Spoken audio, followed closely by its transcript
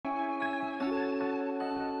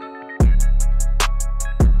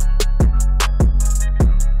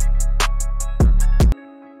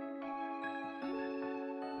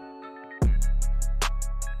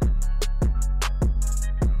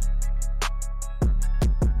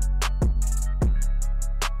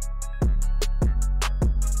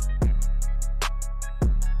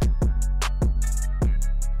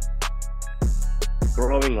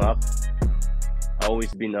up, I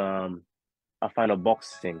always been a fan of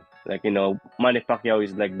boxing. Like, Manny Pacquiao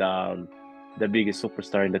is like the biggest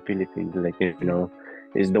superstar in the Philippines. Like,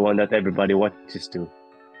 is the one that everybody watches to.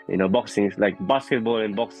 Boxing is like basketball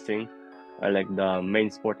and boxing are like the main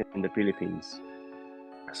sport in the Philippines.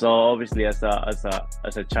 So obviously, as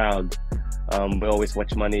a child, we always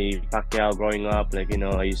watch Manny Pacquiao growing up. Like,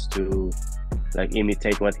 I used to like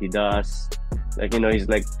imitate what he does. Like, he's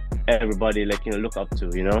like everybody like look up to.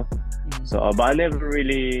 Mm. So, but I never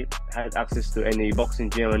really had access to any boxing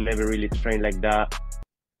gym. I never really trained like that.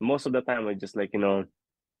 Most of the time, I just like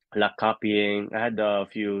copying. I had a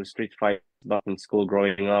few street fights back in school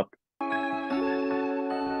growing up.